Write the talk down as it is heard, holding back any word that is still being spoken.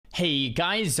Hey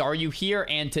guys, Xaryu here,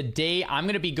 and today I'm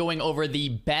going to be going over the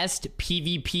best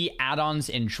PvP add-ons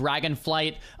in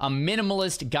Dragonflight, a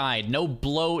minimalist guide, no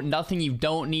blow, nothing you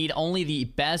don't need, only the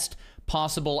best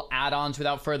possible add-ons.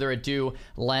 Without further ado,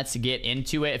 let's get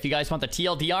into it. If you guys want the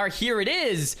TLDR, here it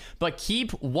is, but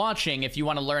keep watching if you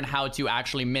want to learn how to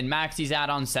actually min-max these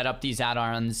add-ons, set up these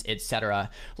add-ons, etc.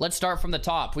 Let's start from the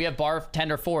top. We have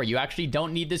Bartender 4. You actually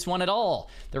don't need this one at all.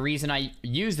 The reason I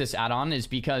use this add-on is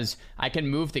because I can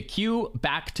move the queue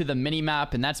back to the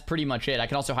mini-map, and that's pretty much it. I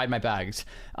can also hide my bags,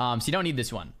 so you don't need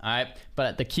this one, all right?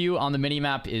 But the queue on the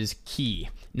mini-map is key.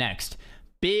 Next,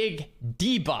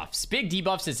 BigDebuffs.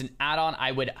 BigDebuffs is an add-on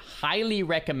I would highly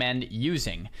recommend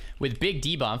using. With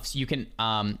BigDebuffs, you can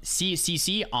see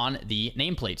CC on the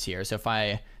nameplates here. So if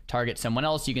I target someone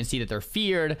else, you can see that they're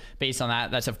feared. Based on that,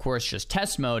 that's of course just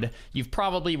test mode. You've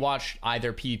probably watched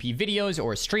either PvP videos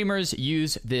or streamers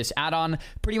use this add-on.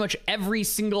 Pretty much every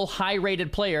single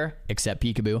high-rated player, except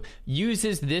Peekaboo,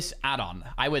 uses this add-on.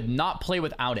 I would not play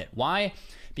without it. Why?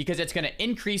 Because it's going to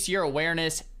increase your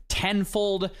awareness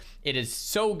tenfold. It is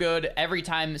so good. Every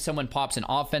time someone pops an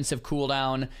offensive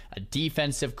cooldown, a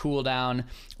defensive cooldown,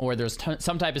 or there's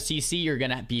some type of CC, you're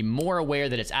gonna be more aware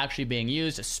that it's actually being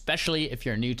used, especially if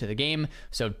you're new to the game.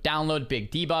 So download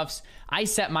BigDebuffs. I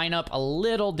set mine up a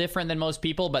little different than most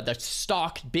people, but the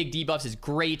stock BigDebuffs is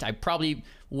great. I probably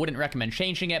wouldn't recommend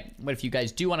changing it, but if you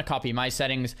guys do want to copy my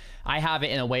settings, I have it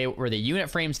in a way where the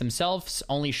unit frames themselves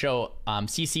only show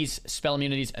CCs, spell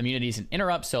immunities, and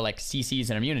interrupts, so like CCs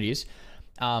and immunities.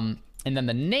 And then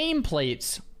the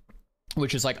nameplates,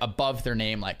 which is like above their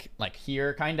name, like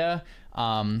here, kinda,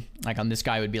 like on this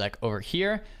guy would be like over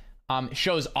here,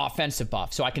 shows offensive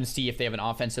buff. So I can see if they have an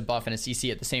offensive buff and a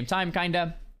CC at the same time,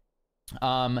 kinda.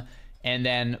 And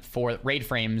then for raid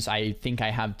frames, I think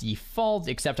I have default,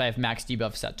 except I have max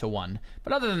debuff set to 1.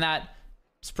 But other than that,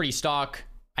 it's pretty stock.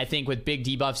 I think with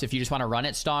BigDebuffs, if you just want to run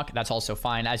it stock, that's also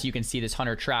fine. As you can see, this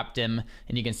Hunter trapped him,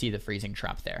 and you can see the freezing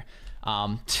trap there.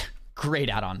 Great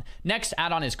add-on. Next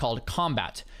add-on is called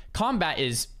Combat. Combat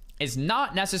is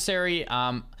not necessary.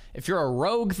 If you're a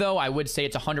rogue, though, I would say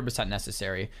it's 100%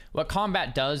 necessary. What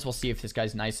Combat does, we'll see if this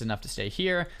guy's nice enough to stay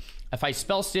here. If I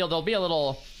spell steal, there'll be a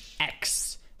little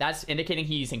X. That's indicating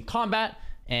he's in combat,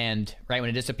 and right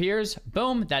when it disappears,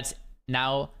 boom, that's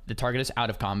now the target is out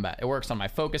of combat. It works on my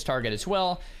focus target as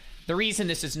well. The reason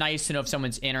this is nice to know if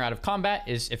someone's in or out of combat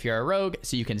is if you're a rogue,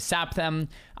 so you can sap them.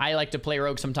 I like to play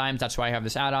rogue sometimes, that's why I have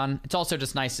this add-on. It's also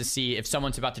just nice to see if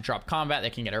someone's about to drop combat, they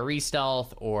can get a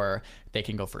re-stealth, or they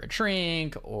can go for a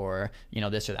drink, or, you know,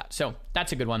 this or that. So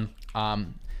that's a good one.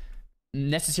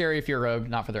 Necessary if you're a rogue,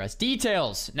 not for the rest.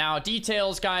 Details. Now,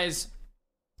 details, guys,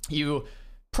 you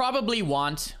probably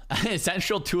want an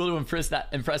essential tool to impress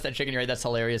that chicken, right? That's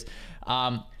hilarious.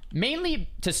 Mainly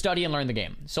to study and learn the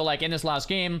game. So like in this last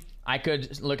game, I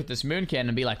could look at this Moonkin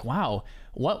and be like, wow,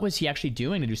 what was he actually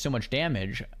doing to do so much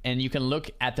damage? And you can look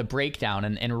at the breakdown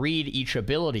and read each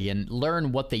ability and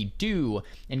learn what they do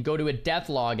and go to a death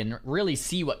log and really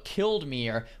see what killed me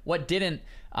or what didn't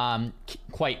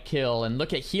quite kill, and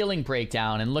look at healing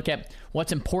breakdown and look at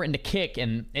what's important to kick.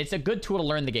 And it's a good tool to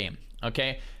learn the game,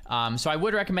 okay? So I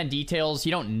would recommend details.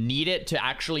 You don't need it to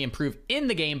actually improve in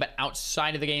the game, but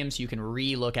outside of the game, so you can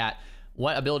re-look at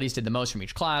what abilities did the most from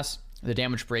each class, the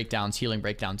damage breakdowns, healing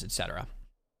breakdowns, etc.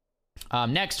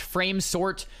 Next, frame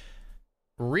sort.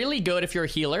 Really good if you're a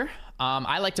healer.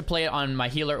 I like to play it on my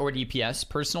healer or DPS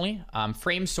personally.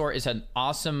 Frame sort is an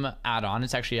awesome add-on.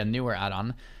 It's actually a newer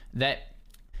add-on that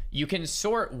you can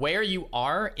sort where you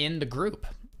are in the group.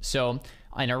 So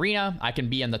in Arena, I can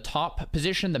be in the top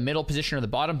position, the middle position, or the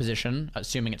bottom position,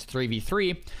 assuming it's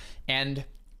 3v3. And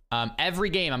every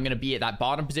game, I'm going to be at that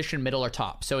bottom position, middle, or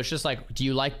top. So it's just like, do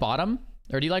you like bottom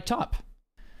or do you like top?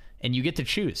 And you get to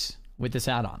choose with this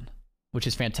add-on, which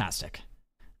is fantastic.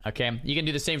 Okay, you can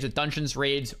do the same with dungeons,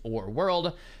 raids, or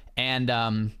world.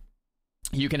 And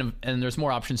you can, and there's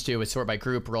more options too with sort by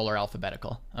group, role, or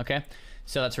alphabetical. Okay,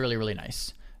 so that's really, really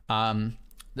nice.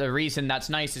 The reason that's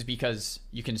nice is because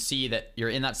you can see that you're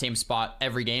in that same spot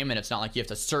every game, and it's not like you have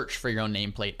to search for your own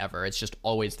nameplate ever. It's just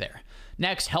always there.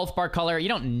 Next, HealthBarColor. You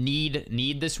don't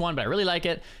need this one, but I really like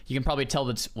it. You can probably tell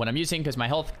that's what I'm using because my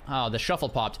health, the shuffle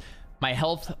popped. My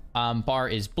health bar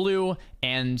is blue,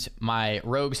 and my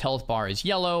rogue's health bar is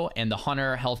yellow, and the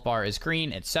hunter health bar is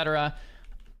green, etc.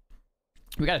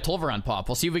 We got a Tolvaron pop.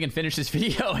 We'll see if we can finish this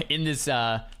video in this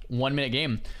 1 minute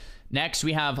game. Next,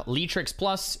 we have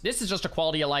LeatrixPlus. This is just a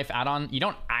quality of life add-on. You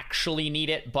don't actually need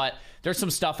it, but there's some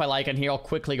stuff I like in here. I'll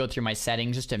quickly go through my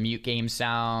settings just to mute game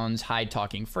sounds, hide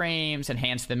talking frames,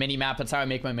 enhance the minimap. That's how I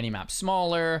make my minimap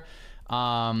smaller.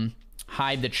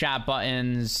 Hide the chat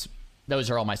buttons. those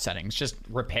are all my settings. Just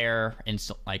repair and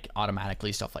like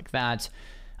automatically, stuff like that.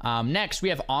 Next, we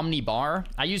have OmniBar.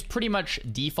 I use pretty much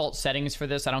default settings for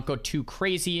this. I don't go too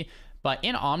crazy, but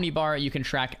in OmniBar, you can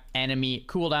track enemy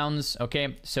cooldowns,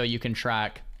 okay? So you can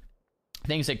track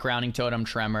things like grounding totem,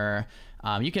 tremor.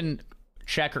 You can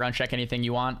check or uncheck anything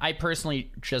you want. I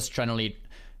personally just generally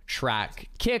track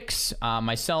kicks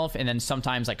myself, and then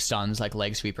sometimes like stuns, like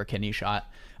leg sweep or kidney shot.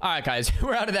 All right, guys,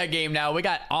 we're out of that game now. We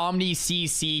got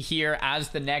OmniCC here as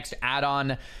the next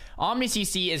add-on.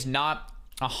 OmniCC is not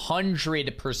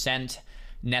 100%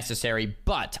 necessary,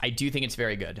 but I do think it's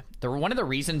very good. One of the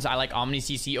reasons I like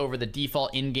OmniCC over the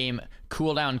default in-game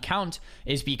cooldown count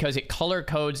is because it color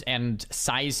codes and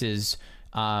sizes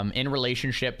in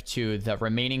relationship to the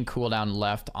remaining cooldown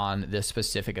left on this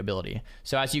specific ability.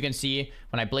 So as you can see,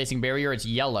 when I Blazing Barrier, it's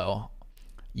yellow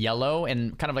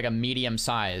and kind of like a medium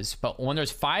size. But when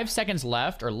there's 5 seconds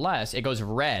left or less, it goes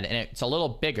red and it's a little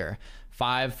bigger.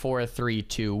 5, 4, 3,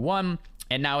 2, 1,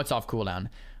 and now it's off cooldown.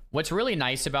 What's really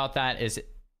nice about that is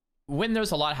when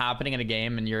there's a lot happening in a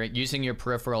game and you're using your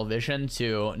peripheral vision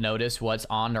to notice what's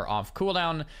on or off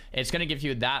cooldown, it's going to give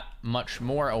you that much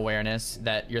more awareness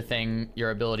that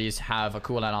your abilities have a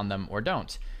cooldown on them or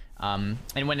don't.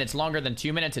 And when it's longer than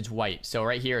 2 minutes, it's white. So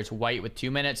right here, it's white with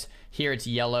 2 minutes. Here, it's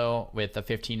yellow with the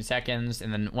 15 seconds.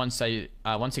 And then once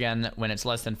again, when it's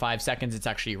less than 5 seconds, it's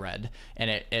actually red. And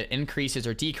it increases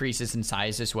or decreases in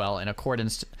size as well in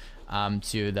accordance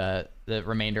to the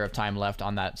remainder of time left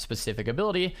on that specific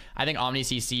ability. I think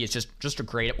OmniCC is just a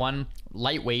great one.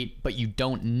 Lightweight, but you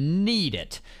don't need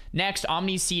it. Next,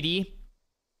 OmniCD.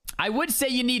 I would say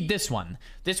you need this one.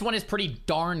 This one is pretty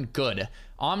darn good.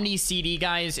 OmniCD,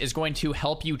 guys, is going to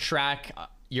help you track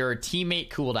your teammate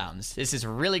cooldowns. This is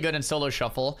really good in solo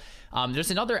shuffle. There's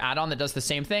another add-on that does the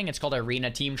same thing. It's called Arena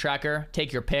Team Tracker.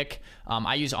 Take your pick.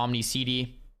 I use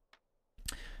OmniCD.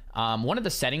 One of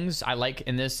the settings I like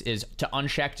in this is to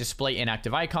uncheck display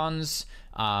inactive icons,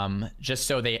 just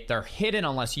so they're hidden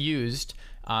unless used.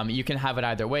 You can have it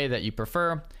either way that you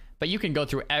prefer, but you can go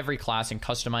through every class and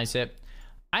customize it.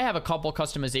 I have a couple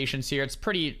customizations here. It's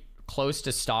pretty close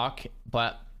to stock,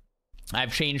 but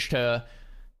I've changed to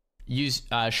use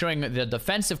showing the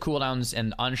defensive cooldowns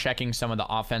and unchecking some of the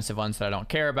offensive ones that I don't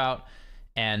care about.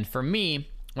 And for me,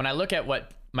 when I look at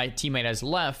what my teammate has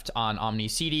left on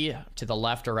OmniCD, to the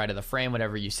left or right of the frame,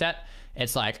 whatever you set,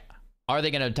 it's like, are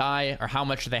they going to die or how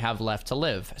much do they have left to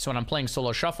live? So when I'm playing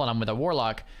solo shuffle and I'm with a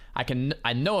warlock,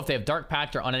 I know if they have Dark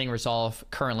Pact or Unending Resolve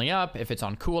currently up, if it's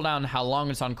on cooldown, how long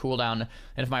it's on cooldown,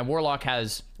 and if my warlock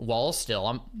has walls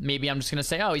still, maybe I'm just going to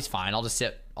say, oh, he's fine, I'll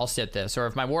sit this. Or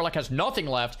if my warlock has nothing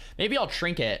left, maybe I'll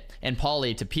trinket and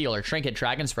poly to peel, or trinket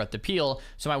Dragon's Breath to peel,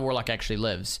 so my warlock actually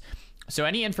lives. So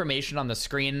any information on the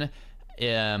screen,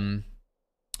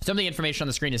 some of the information on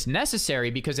the screen is necessary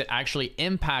because it actually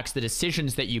impacts the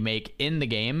decisions that you make in the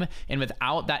game. And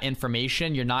without that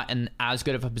information, you're not in as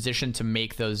good of a position to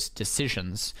make those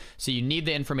decisions. So you need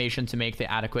the information to make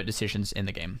the adequate decisions in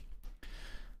the game.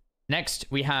 Next,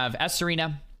 we have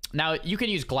sArena. Now, you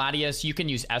can use Gladius, you can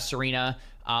use sArena.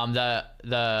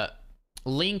 The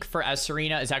link for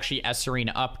sArena is actually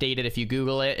sArena updated. If you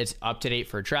Google it, it's up to date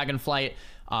for Dragonflight.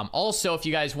 Also, if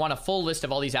you guys want a full list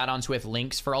of all these add-ons with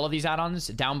links for all of these add-ons,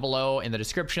 down below in the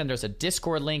description, there's a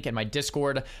Discord link. In my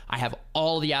Discord, I have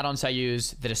all the add-ons I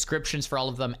use, the descriptions for all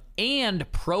of them,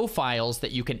 and profiles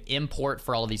that you can import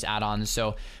for all of these add-ons.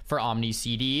 So for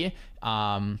OmniCD,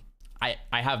 I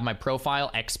have my profile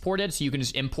exported, so you can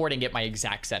just import and get my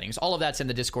exact settings. All of that's in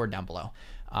the Discord down below.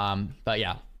 But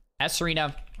yeah,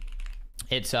 sArena,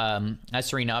 it's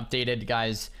sArena updated,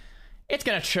 guys. It's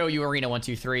going to show you Arena 1,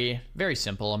 2, 3. Very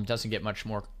simple. It doesn't get much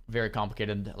more very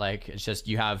complicated. Like, it's just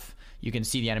you can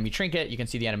see the enemy trinket, you can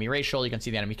see the enemy racial, you can see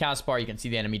the enemy cast bar, you can see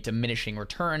the enemy diminishing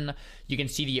return, you can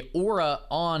see the aura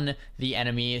on the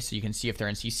enemy, so you can see if they're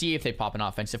in CC, if they pop an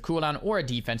offensive cooldown or a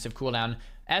defensive cooldown.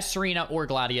 sArena or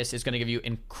Gladius is going to give you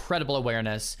incredible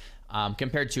awareness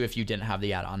compared to if you didn't have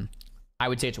the add-on. I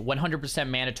would say it's 100%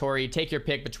 mandatory. Take your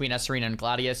pick between sArena and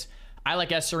Gladius. I like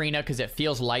sArena because it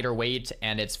feels lighter weight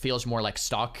and it feels more like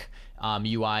stock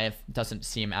UI. It doesn't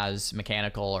seem as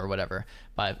mechanical or whatever.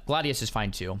 But Gladius is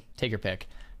fine too. Take your pick.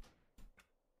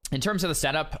 In terms of the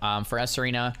setup for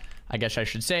sArena, I guess I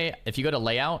should say, if you go to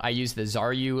layout, I use the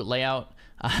Xaryu layout.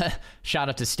 Shout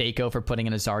out to Stako for putting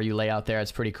in a Xaryu layout there.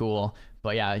 It's pretty cool.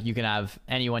 But yeah, you can have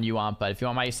anyone you want. But if you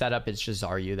want my setup, it's just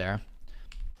Xaryu there.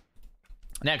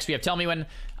 Next, we have TellMeWhen.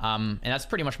 And that's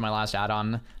pretty much my last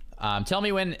add-on.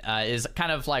 TellMeWhen is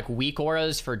kind of like weak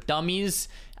auras for dummies.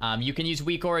 You can use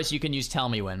weak auras, you can use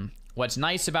TellMeWhen. What's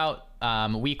nice about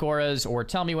weak auras or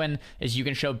TellMeWhen is you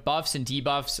can show buffs and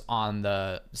debuffs on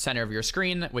the center of your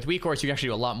screen. With weak auras, you can actually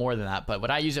do a lot more than that. But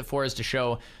what I use it for is to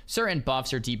show certain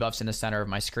buffs or debuffs in the center of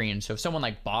my screen. So if someone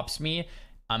like bops me,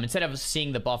 instead of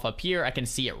seeing the buff up here, I can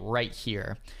see it right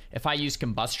here. If I use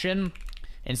combustion,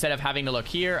 instead of having to look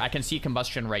here, I can see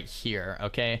combustion right here,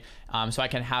 okay? So I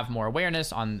can have more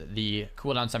awareness on the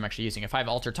cooldowns I'm actually using. If I have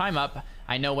alter time up,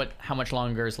 I know how much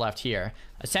longer is left here.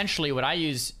 Essentially, what I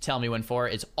use TellMeWhen for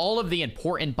is all of the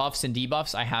important buffs and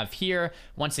debuffs I have here.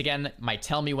 Once again, my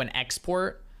TellMeWhen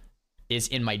export is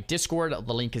in my Discord.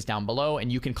 The link is down below,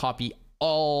 and you can copy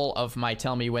all of my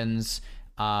TellMeWhens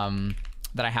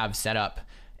that I have set up.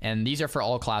 And these are for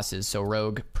all classes, so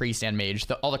Rogue, Priest, and Mage,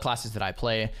 all the classes that I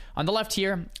play. On the left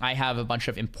here, I have a bunch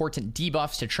of important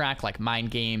debuffs to track, like Mind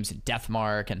Games,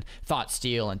 Deathmark, and Thought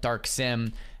Steal, and Dark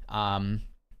Sim, and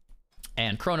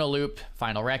Chrono Loop,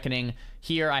 Final Reckoning.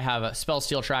 Here I have a Spell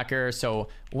Steal tracker, so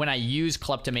when I use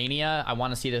Kleptomania, I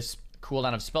want to see this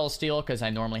cooldown of Spell Steal, because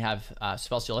I normally have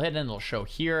Spell Steal hidden. It'll show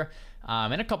here.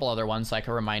 And a couple other ones, like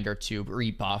a reminder to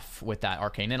rebuff with that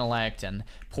Arcane Intellect and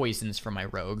poisons for my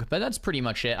Rogue. But that's pretty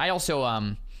much it. I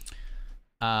also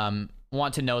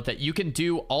want to note that you can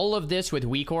do all of this with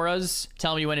weak auras.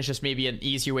 TellMeWhen is just maybe an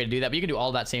easier way to do that, but you can do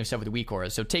all that same stuff with weak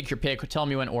auras. So take your pick,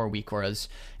 TellMeWhen or weak auras.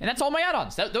 And that's all my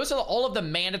add-ons. Those are all of the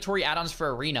mandatory add-ons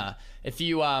for Arena. If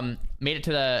you made it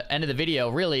to the end of the video,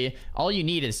 really, all you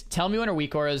need is TellMeWhen or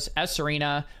weak auras,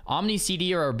 sArena,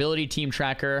 OmniCD or ability team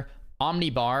tracker,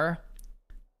 OmniBar,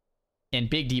 and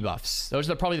BigDebuffs. Those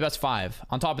are probably the best 5.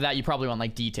 On top of that, you probably want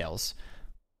like details.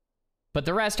 But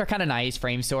the rest are kind of nice.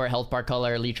 Framestore,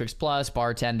 HealthBarColor, LeatrixPlus,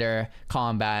 Bartender,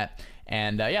 Combat.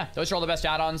 And yeah, those are all the best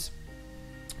add-ons.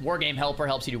 Wargame Helper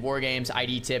helps you do war games.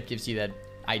 ID Tip gives you the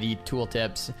ID tool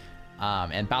tips.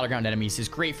 And Battleground Enemies is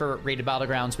great for rated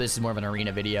battlegrounds, but this is more of an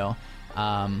arena video.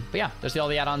 But yeah, those are all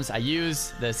the add-ons I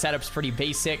use. The setup's pretty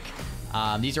basic.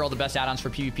 These are all the best add-ons for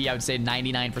PvP. I would say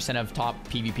 99% of top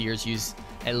PvPers use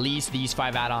at least these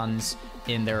 5 add-ons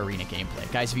in their arena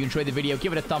gameplay. Guys, if you enjoyed the video,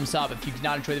 give it a thumbs up. If you did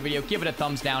not enjoy the video, give it a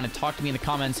thumbs down and talk to me in the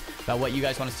comments about what you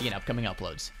guys want to see in upcoming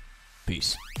uploads.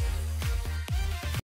 Peace.